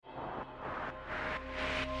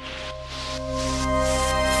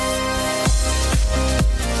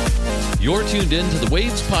You're tuned in to the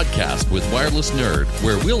Waves Podcast with Wireless Nerd,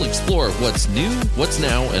 where we'll explore what's new, what's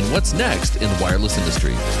now, and what's next in the wireless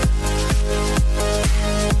industry.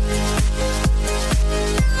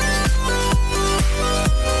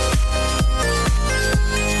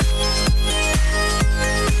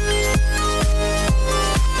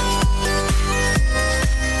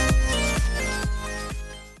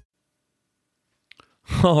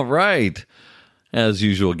 All right. As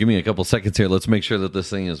usual, give me a couple seconds here. Let's make sure that this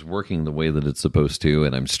thing is working the way that it's supposed to,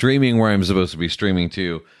 and I'm streaming where I'm supposed to be streaming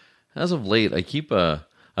to. As of late,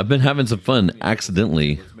 I've been having some fun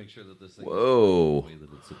accidentally. Whoa.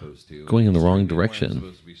 Going in the wrong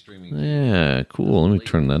direction. Yeah, cool. Let me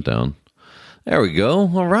turn that down. There we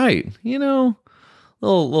go. All right.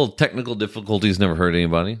 Little technical difficulties never hurt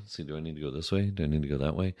anybody. Let's see, do I need to go this way? Do I need to go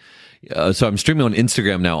that way? So I'm streaming on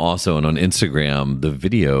Instagram now also, and on Instagram, the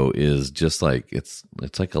video is just like, it's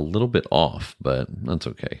like a little bit off, but that's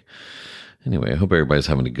okay. Anyway, I hope everybody's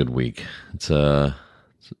having a good week. It's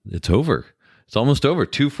over. It's almost over.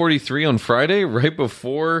 2:43 on Friday, right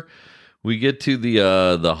before we get to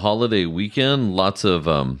the holiday weekend. Lots of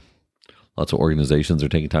organizations are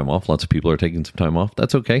taking time off. Lots of people are taking some time off.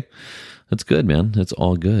 That's okay. That's good, man. It's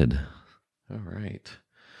all good. All right.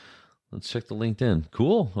 Let's check the LinkedIn.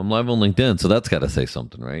 Cool. I'm live on LinkedIn, so that's got to say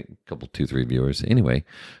something, right? A couple, 2-3 viewers. Anyway,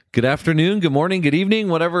 good afternoon, good morning, good evening,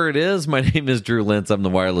 whatever it is. My name is Drew Lentz. I'm the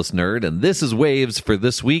Wireless Nerd, and this is Waves for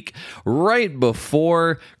this week, right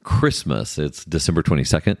before Christmas. It's December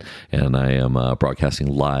 22nd, and I am broadcasting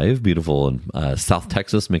live, beautiful in South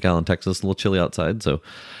Texas, McAllen, Texas. A little chilly outside, so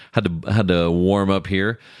had to warm up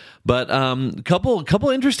here. But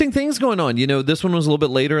couple interesting things going on. This one was a little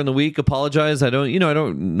bit later in the week. Apologize. I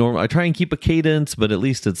try and keep a cadence, but at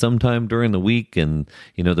least it's sometime during the week, and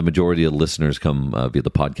the majority of the listeners come via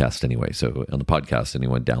the podcast anyway. So on the podcast,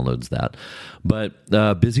 anyone downloads that. But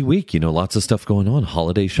busy week. Lots of stuff going on.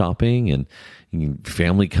 Holiday shopping and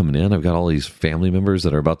family coming in. I've got all these family members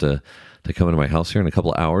that are about to come into my house here in a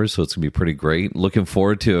couple of hours, so it's gonna be pretty great. Looking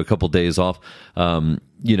forward to a couple of days off.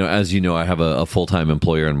 As I have a full-time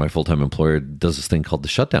employer, and my full-time employer does this thing called the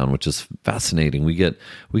shutdown, which is fascinating. We get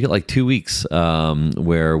like 2 weeks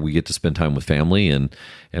where we get to spend time with family and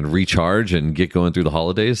recharge and get going through the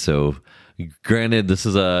holidays. So granted, this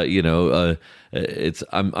is I'm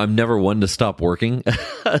never one to stop working,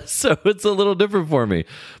 so it's a little different for me.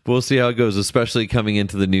 But we'll see how it goes, especially coming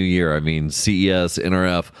into the new year. I mean, CES,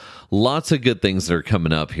 NRF, lots of good things that are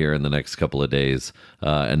coming up here in the next couple of days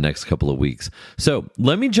and next couple of weeks. So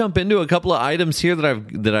let me jump into a couple of items here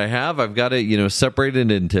that I have. I've got it, separated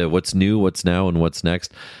into what's new, what's now, and what's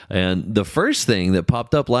next. And the first thing that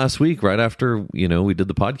popped up last week, right after we did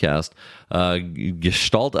the podcast,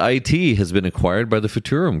 Gestalt IT has been acquired by the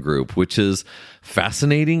Futurum group, which is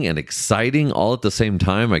fascinating and exciting all at the same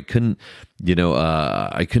time. I couldn't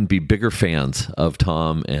be bigger fans of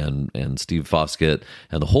Tom and Steve Foskett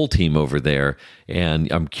and the whole team over there.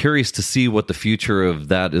 And I'm curious to see what the future of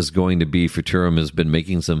that is going to be. Futurum has been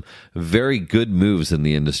making some very good moves in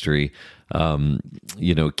the industry.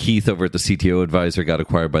 Keith over at the CTO Advisor got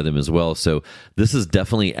acquired by them as well. So this is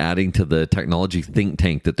definitely adding to the technology think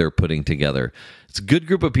tank that they're putting together. It's a good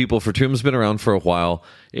group of people. Futurum's been around for a while,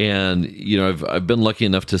 and I've been lucky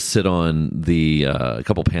enough to sit on a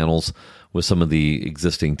couple panels with some of the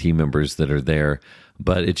existing team members that are there.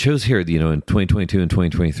 But it shows here, in 2022 and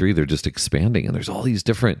 2023, they're just expanding. And there's all these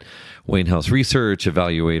different Wayne House Research,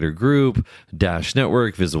 Evaluator Group, Dash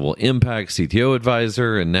Network, Visible Impact, CTO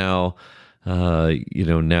Advisor, and now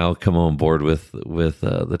come on board with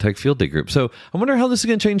the Tech Field Day group. So I wonder how this is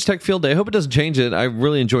going to change Tech Field Day. I hope it doesn't change it. I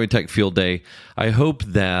really enjoy Tech Field Day. I hope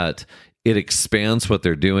that it expands what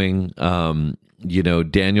they're doing.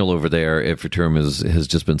 Daniel over there at Futurum has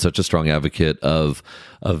just been such a strong advocate of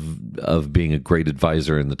being a great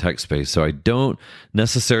advisor in the tech space. So I don't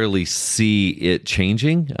necessarily see it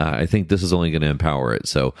changing. I think this is only going to empower it.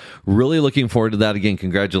 So really looking forward to that. Again,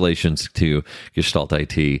 congratulations to Gestalt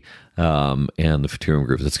IT and the Futurum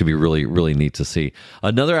group. That's going to be really, really neat to see.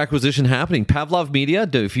 Another acquisition happening, Pavlov Media.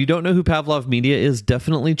 If you don't know who Pavlov Media is,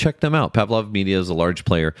 definitely check them out. Pavlov Media is a large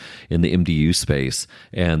player in the MDU space,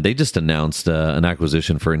 and they just announced an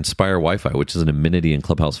acquisition for Inspire Wi-Fi, which is an amenity and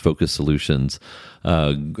clubhouse focused solutions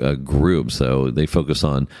group. So they focus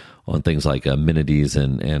on on things like amenities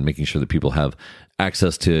and making sure that people have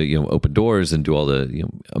access to open doors and do all the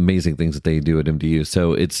amazing things that they do at MDU.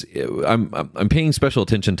 So I'm paying special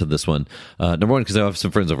attention to this one. Number one, because I have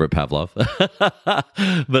some friends over at Pavlov,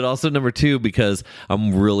 but also number two, because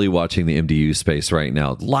I'm really watching the MDU space right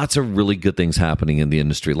now. Lots of really good things happening in the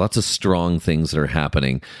industry. Lots of strong things that are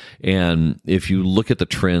happening. And if you look at the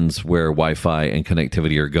trends where Wi-Fi and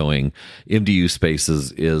connectivity are going, MDU space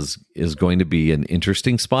is going to be an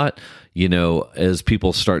interesting spot. As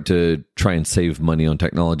people start to try and save money on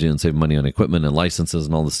technology and save money on equipment and licenses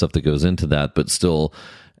and all the stuff that goes into that, but still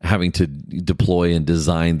having to deploy and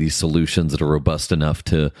design these solutions that are robust enough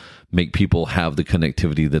to make people have the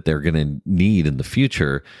connectivity that they're going to need in the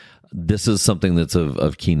future. This is something that's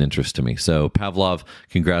of keen interest to me. So Pavlov,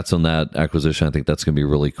 congrats on that acquisition. I think that's going to be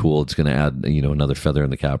really cool. It's going to add, another feather in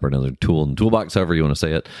the cap or another tool in the toolbox, however you want to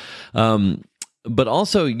say it. But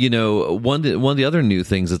also, one of the other new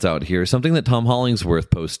things that's out here is something that Tom Hollingsworth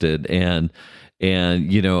posted. And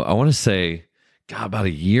I want to say, God, about a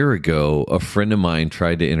year ago, a friend of mine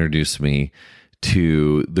tried to introduce me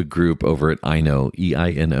to the group over at Eino,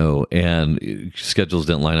 E-I-N-O, and schedules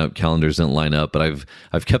didn't line up, calendars didn't line up, but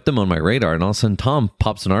I've kept them on my radar, and all of a sudden Tom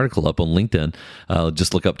pops an article up on LinkedIn.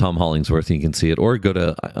 Just look up Tom Hollingsworth and you can see it, or go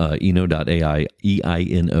to Eino.ai,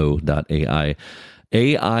 E-I-N-O.ai.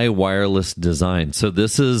 AI wireless design. So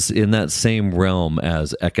this is in that same realm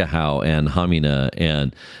as Ekahau and Hamina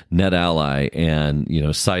and NetAlly and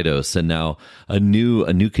Cytos, and now a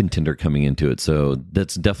new contender coming into it. So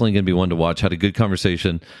that's definitely going to be one to watch. Had a good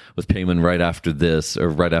conversation with Payman right after this, or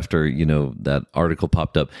right after that article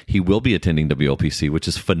popped up. He will be attending WLPC, which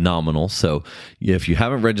is phenomenal. So if you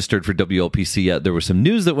haven't registered for WLPC yet, there was some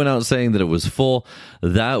news that went out saying that it was full.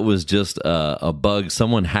 That was just a bug.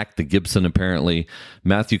 Someone hacked the Gibson apparently.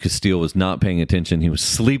 Matthew Castile was not paying attention. He was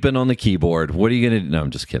sleeping on the keyboard. What are you going to do? No,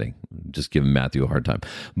 I'm just kidding. Just giving Matthew a hard time.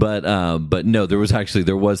 But no, there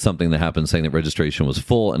was something that happened saying that registration was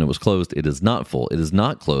full and it was closed. It is not full. It is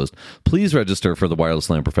not closed. Please register for the Wireless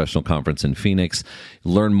LAN Professional Conference in Phoenix.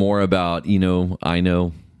 Learn more about, I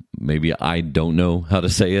know. Maybe I don't know how to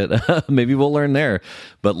say it. Maybe we'll learn there.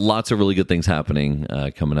 But lots of really good things happening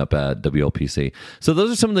coming up at WLPC. So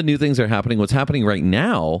those are some of the new things that are happening. What's happening right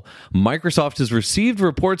now, Microsoft has received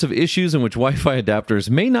reports of issues in which Wi-Fi adapters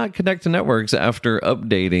may not connect to networks after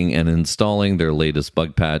updating and installing their latest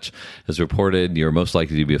bug patch. As reported, you're most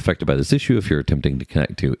likely to be affected by this issue if you're attempting to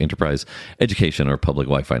connect to enterprise, education, or public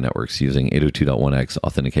Wi-Fi networks using 802.1x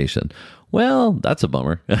authentication. Well, that's a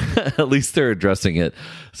bummer. At least they're addressing it.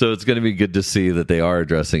 So it's going to be good to see that they are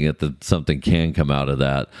addressing it, that something can come out of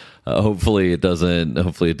that. Hopefully it doesn't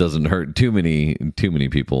hurt too many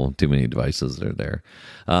people, too many devices that are there.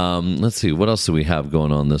 Let's see, what else do we have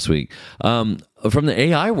going on this week? From the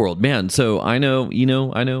AI world, man. So I know,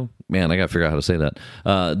 man, I got to figure out how to say that.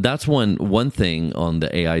 That's one thing on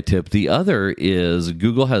the AI tip. The other is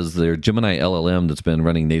Google has their Gemini LLM that's been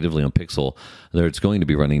running natively on Pixel. It's going to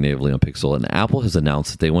be running natively on Pixel. And Apple has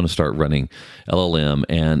announced that they want to start running LLM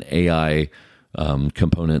and AI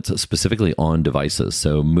components specifically on devices.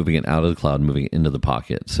 So moving it out of the cloud, moving it into the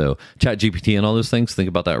pocket. So ChatGPT and all those things, think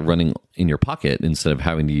about that running in your pocket instead of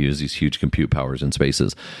having to use these huge compute powers and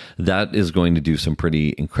spaces. That is going to do some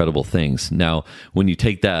pretty incredible things. Now, when you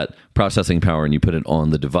take that processing power and you put it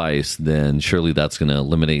on the device, then surely that's going to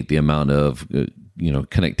eliminate the amount of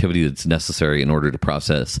connectivity that's necessary in order to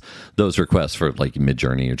process those requests for like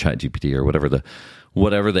Midjourney or ChatGPT or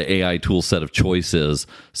whatever the AI tool set of choice is.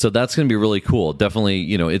 So that's going to be really cool.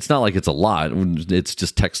 Definitely, it's not like it's a lot. It's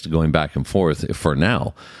just text going back and forth for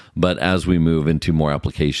now. But as we move into more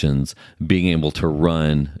applications, being able to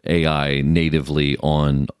run AI natively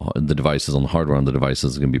on the devices, on the hardware on the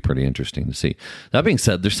devices is going to be pretty interesting to see. That being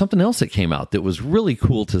said, there's something else that came out that was really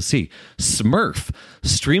cool to see. Smurf,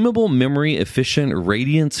 streamable memory efficient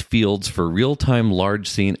radiance fields for real-time large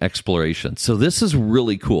scene exploration. So this is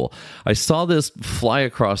really cool. I saw this fly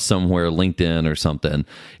across somewhere, LinkedIn or something.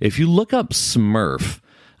 If you look up Smurf,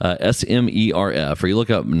 SMERF, or you look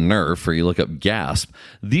up NERF, or you look up GASP,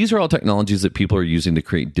 these are all technologies that people are using to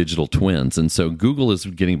create digital twins. And so Google is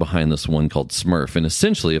getting behind this one called Smurf. And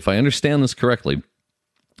essentially, if I understand this correctly,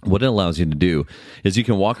 what it allows you to do is you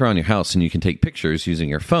can walk around your house and you can take pictures using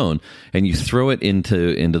your phone and you throw it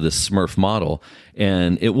into this Smurf model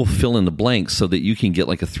and it will fill in the blanks so that you can get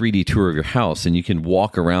like a 3D tour of your house and you can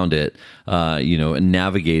walk around it, and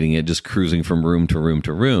navigating it, just cruising from room to room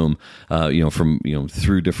to room,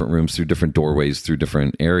 through different rooms, through different doorways, through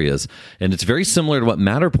different areas. And it's very similar to what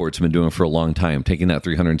Matterport's been doing for a long time, taking that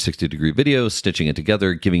 360-degree video, stitching it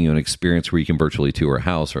together, giving you an experience where you can virtually tour a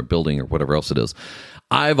house or a building or whatever else it is.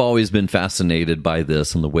 I I've always been fascinated by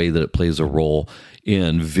this and the way that it plays a role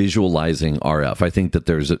in visualizing RF. I think that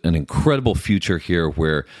there's an incredible future here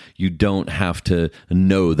where you don't have to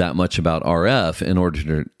know that much about RF in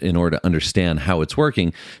order to understand how it's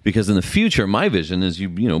working. Because in the future, my vision is you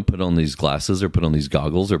put on these glasses or put on these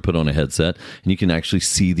goggles or put on a headset, and you can actually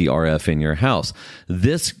see the RF in your house.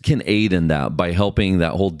 This can aid in that by helping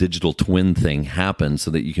that whole digital twin thing happen,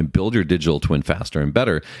 so that you can build your digital twin faster and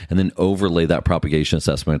better, and then overlay that propagation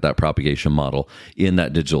assessment, that propagation model in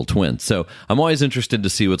that digital twin. So I'm always interested to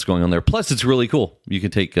see what's going on there. Plus, it's really cool. You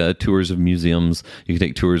can take tours of museums. You can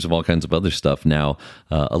take tours of all kinds of other stuff now,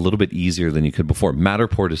 a little bit easier than you could before.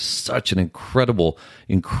 Matterport is such an incredible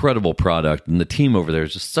product, and the team over there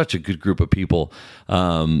is just such a good group of people.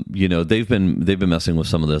 They've been messing with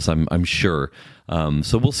some of this, I'm sure.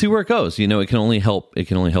 So we'll see where it goes. It can only help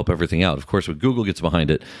everything out. Of course, when Google gets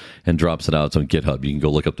behind it and drops it out, it's on GitHub. You can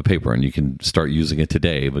go look up the paper and you can start using it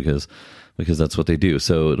today because that's what they do.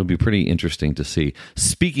 So it'll be pretty interesting to see.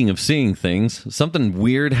 Speaking of seeing things, something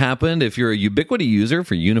weird happened. If you're a Ubiquiti user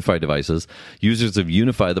for Unify devices, users of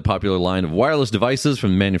Unify, the popular line of wireless devices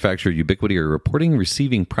from the manufacturer Ubiquiti, are reporting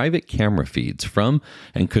receiving private camera feeds from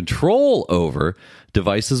and control over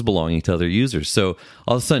devices belonging to other users. So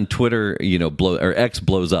all of a sudden Twitter, X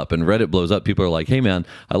blows up and Reddit blows up. People are like, hey man,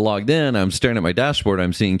 I logged in, I'm staring at my dashboard,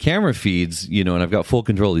 I'm seeing camera feeds, and I've got full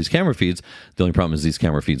control of these camera feeds. The only problem is these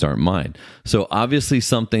camera feeds aren't mine. So obviously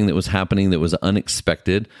something that was happening that was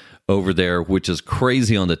unexpected over there, which is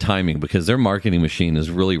crazy on the timing because their marketing machine is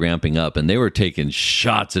really ramping up, and they were taking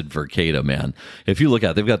shots at Verkada, man. If you look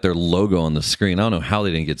at it, they've got their logo on the screen. I don't know how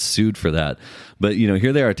they didn't get sued for that. But,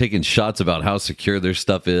 here they are taking shots about how secure their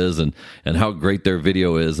stuff is and how great their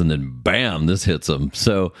video is, and then bam, this hits them.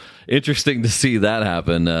 So interesting to see that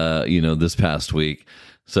happen, this past week.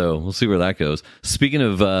 So we'll see where that goes. Speaking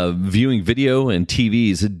of viewing video and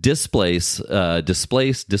TVs, Displace,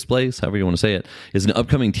 however you want to say it, is an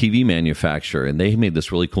upcoming TV manufacturer. And they made this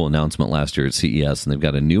really cool announcement last year at CES. And they've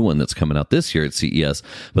got a new one that's coming out this year at CES.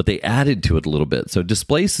 But they added to it a little bit. So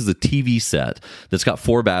Displace is a TV set that's got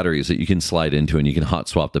 4 batteries that you can slide into, and you can hot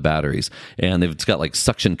swap the batteries. And it's got like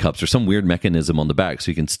suction cups or some weird mechanism on the back.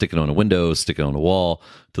 So you can stick it on a window, stick it on a wall,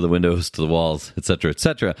 to the windows, to the walls, etc.,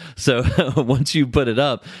 etc. So once you put it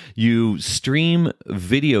up, you stream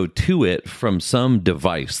video to it from some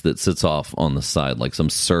device that sits off on the side, like some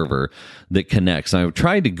server that connects. And I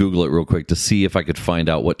tried to Google it real quick to see if I could find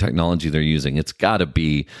out what technology they're using. It's got to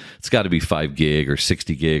be 5 gig or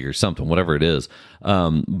 60 gig or something, whatever it is.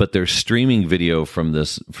 But they're streaming video from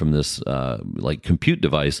this like compute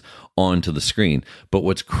device onto the screen. But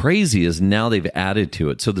what's crazy is now they've added to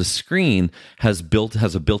it. So the screen has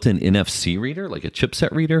a built-in NFC reader, like a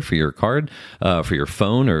chipset reader for your card, for your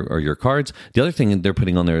phone or your cards. The other thing they're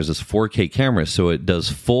putting on there is this 4K camera, so it does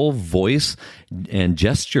full voice and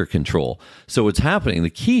gesture control. So what's happening, the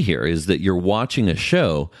key here is that you're watching a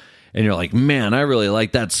show and you're like, man, I really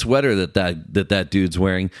like that sweater that dude's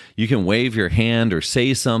wearing. You can wave your hand or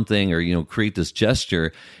say something or, create this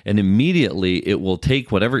gesture, and immediately it will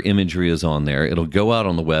take whatever imagery is on there. It'll go out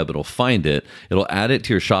on the web. It'll find it. It'll add it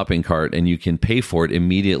to your shopping cart, and you can pay for it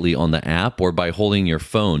immediately on the app or by holding your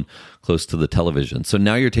phone close to the television. So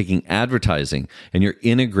now you're taking advertising and you're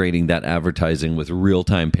integrating that advertising with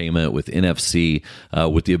real-time payment, with NFC,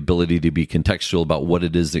 with the ability to be contextual about what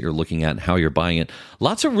it is that you're looking at and how you're buying it.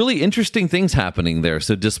 Lots of really interesting things happening there.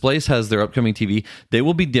 So Displace has their upcoming TV. They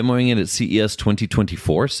will be demoing it at CES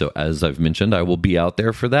 2024. So as I've mentioned, I will be out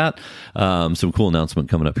there for that. Some cool announcement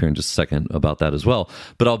coming up here in just a second about that as well.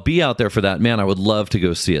 But I'll be out there for that. Man, I would love to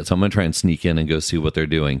go see it. So I'm going to try and sneak in and go see what they're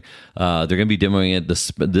doing. They're going to be demoing it.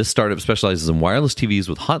 This startup specializes in wireless TVs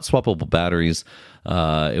with hot swappable batteries.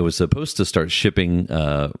 It was supposed to start shipping.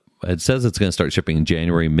 It says it's going to start shipping in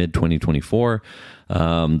January, mid-2024.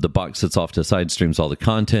 The box sits off to the side, streams all the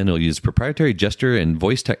content. It'll use proprietary gesture and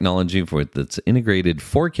voice technology for its integrated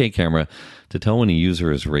 4K camera to tell when a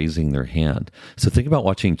user is raising their hand. So think about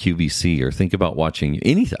watching QVC or think about watching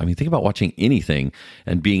anything. Think about watching anything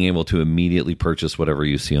and being able to immediately purchase whatever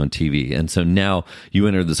you see on TV. And so now you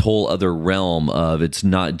enter this whole other realm of it's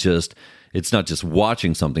not just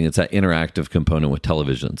watching something, it's that interactive component with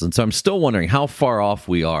televisions. And so I'm still wondering how far off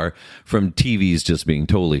we are from TVs just being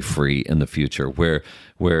totally free in the future, where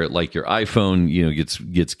like your iPhone,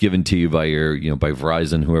 gets given to you by by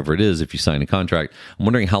Verizon, whoever it is, if you sign a contract. I'm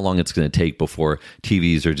wondering how long it's going to take before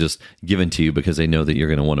TVs are just given to you because they know that you're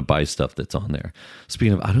going to want to buy stuff that's on there.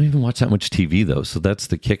 Speaking of, I don't even watch that much TV though, so that's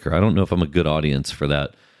the kicker. I don't know if I'm a good audience for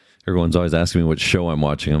that Everyone's always asking me what show I'm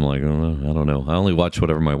watching. I'm like, I don't know. I only watch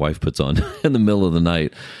whatever my wife puts on in the middle of the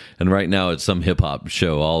night. And right now it's some hip-hop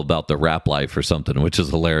show all about the rap life or something, which is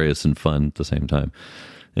hilarious and fun at the same time.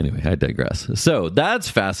 Anyway, I digress. So that's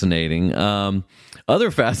fascinating.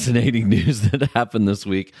 Other fascinating news that happened this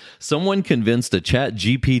week. Someone convinced a Chat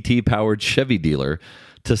GPT-powered Chevy dealer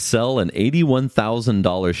to sell an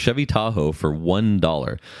 $81,000 Chevy Tahoe for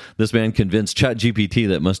 $1. This man convinced ChatGPT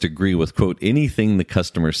that it must agree with, quote, anything the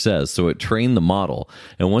customer says. So it trained the model.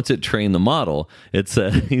 And once it trained the model, he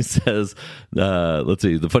says, let's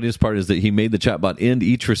see, the funniest part is that he made the chatbot end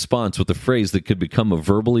each response with a phrase that could become a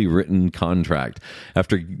verbally written contract.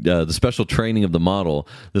 After the special training of the model,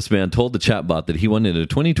 this man told the chatbot that he wanted a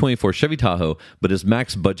 2024 Chevy Tahoe, but his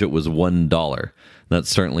max budget was $1. That's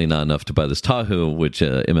certainly not enough to buy this Tahoe, which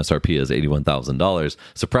MSRP is $81,000.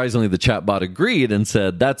 Surprisingly, the chatbot agreed and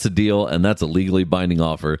said, that's a deal, and that's a legally binding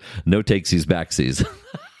offer. No takesies, backsies.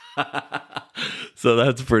 So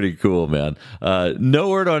that's pretty cool, man. No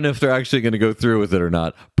word on if they're actually going to go through with it or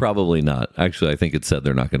not. Probably not. Actually, I think it said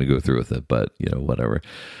they're not going to go through with it, but, whatever.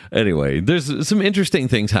 Anyway, there's some interesting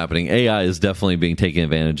things happening. AI is definitely being taken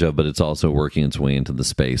advantage of, but it's also working its way into the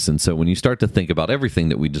space. And so when you start to think about everything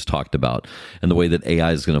that we just talked about and the way that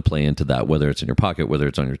AI is going to play into that, whether it's in your pocket, whether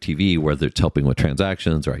it's on your TV, whether it's helping with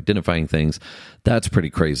transactions or identifying things, that's pretty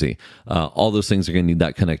crazy. All those things are going to need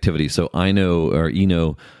that connectivity. So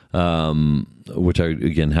Eino, which I,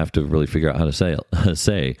 again, have to really figure out how to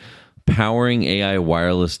say, powering AI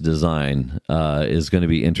wireless design is going to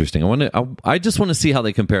be interesting. I just want to see how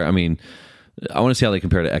they compare. I mean, I want to see how they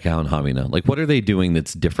compare to Ekahau and Hamina. Like, what are they doing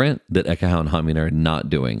that's different that Ekahau and Hamina are not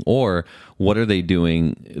doing? Or what are they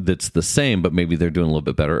doing that's the same, but maybe they're doing a little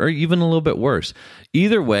bit better or even a little bit worse?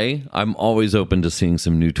 Either way, I'm always open to seeing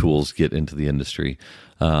some new tools get into the industry.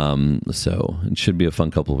 So it should be a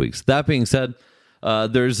fun couple of weeks. That being said,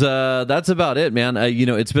 that's about it, man.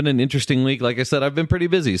 It's been an interesting week. Like I said, I've been pretty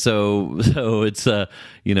busy. So it's, I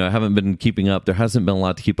haven't been keeping up. There hasn't been a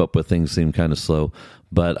lot to keep up with. Things seem kind of slow,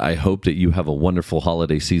 but I hope that you have a wonderful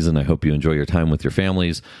holiday season. I hope you enjoy your time with your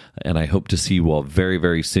families, and I hope to see you all very,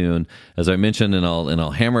 very soon. As I mentioned, and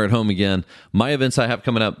I'll hammer it home again, my events I have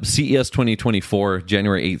coming up: CES 2024,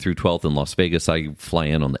 January 8th through 12th in Las Vegas. I fly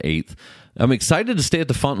in on the 8th. I'm excited to stay at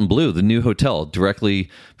the Fontainebleau, the new hotel,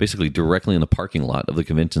 basically directly in the parking lot of the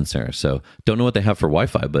convention center. So don't know what they have for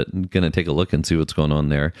Wi-Fi, but I'm going to take a look and see what's going on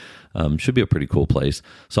there. Should be a pretty cool place.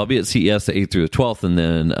 So I'll be at CES the 8th through the 12th, and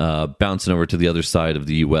then bouncing over to the other side of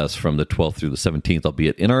the U.S. from the 12th through the 17th, I'll be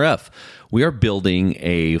at NRF. We are building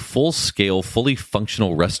a full-scale, fully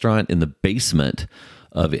functional restaurant in the basement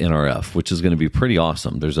of NRF, which is going to be pretty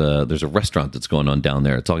awesome. There's a restaurant that's going on down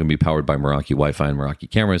there. It's all going to be powered by Meraki Wi-Fi and Meraki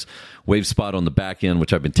cameras. WaveSpot on the back end,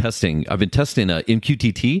 which I've been testing. I've been testing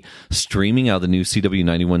MQTT streaming out of the new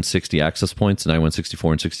CW9160 access points,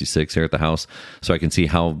 9164 and 66 here at the house, so I can see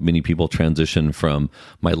how many people transition from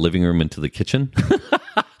my living room into the kitchen.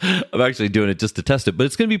 I'm actually doing it just to test it, but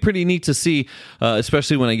it's going to be pretty neat to see,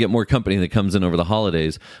 especially when I get more company that comes in over the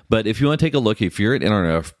holidays. But if you want to take a look, if you're at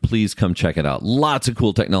NRF, please come check it out. Lots of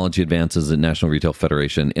cool technology advances at National Retail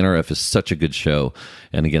Federation. NRF is such a good show.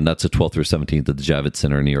 And again, that's the 12th through 17th at the Javits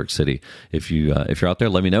Center in New York City. If you're out there,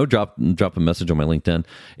 let me know. Drop a message on my LinkedIn.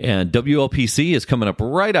 And WLPC is coming up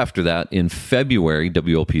right after that in February.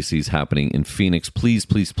 WLPC is happening in Phoenix. Please,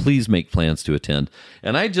 please, please make plans to attend.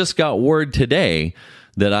 And I just got word today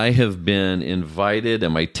that I have been invited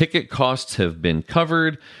and my ticket costs have been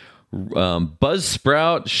covered.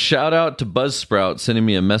 Buzzsprout, shout out to Buzzsprout, sending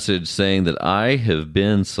me a message saying that I have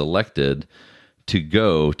been selected to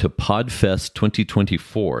go to PodFest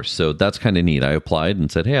 2024. So that's kind of neat. I applied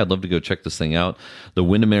and said, hey, I'd love to go check this thing out. The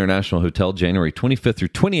Wyndham International Hotel, January 25th through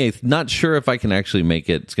 28th. Not sure if I can actually make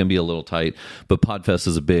it. It's going to be a little tight, but PodFest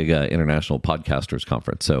is a big international podcasters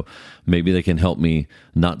conference. So maybe they can help me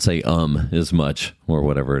not say as much or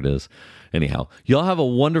whatever it is. Anyhow, y'all have a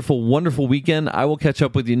wonderful, wonderful weekend. I will catch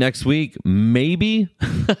up with you next week, maybe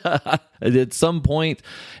at some point.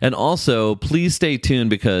 And also, please stay tuned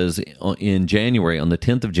because in January, on the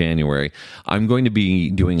 10th of January, I'm going to be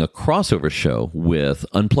doing a crossover show with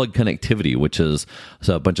Unplugged Connectivity, which is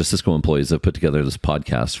a bunch of Cisco employees that put together this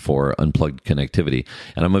podcast for Unplugged Connectivity.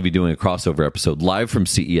 And I'm going to be doing a crossover episode live from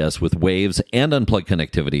CES with Waves and Unplugged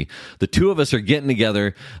Connectivity. The two of us are getting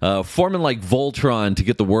together, forming like Voltron to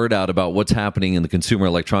get the word out about what's happening in the consumer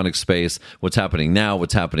electronics space, what's happening now,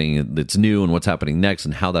 what's happening that's new, and what's happening next,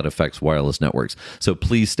 and how that affects wireless networks. So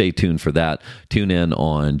please stay tuned for that. Tune in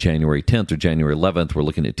on January 10th or January 11th. We're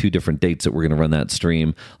looking at two different dates that we're going to run that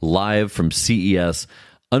stream live from CES,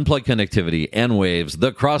 Unplugged Connectivity, and Waves,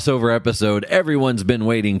 the crossover episode everyone's been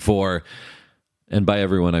waiting for. And by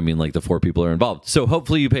everyone, I mean like the 4 people are involved. So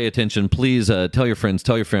hopefully you pay attention. Please tell your friends,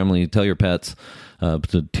 tell your family, tell your pets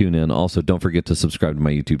to tune in. Also, don't forget to subscribe to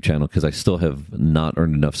my YouTube channel because I still have not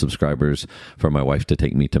earned enough subscribers for my wife to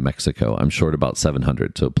take me to Mexico. I'm short about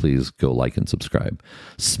 700, so please go like and subscribe.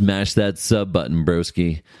 Smash that sub button,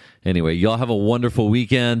 broski. Anyway, y'all have a wonderful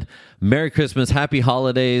weekend. Merry Christmas, happy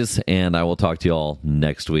holidays, and I will talk to y'all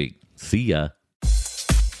next week. See ya.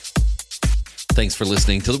 Thanks for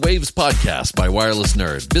listening to the Waves Podcast by Wireless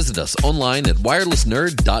Nerd. Visit us online at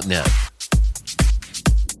wirelessnerd.net.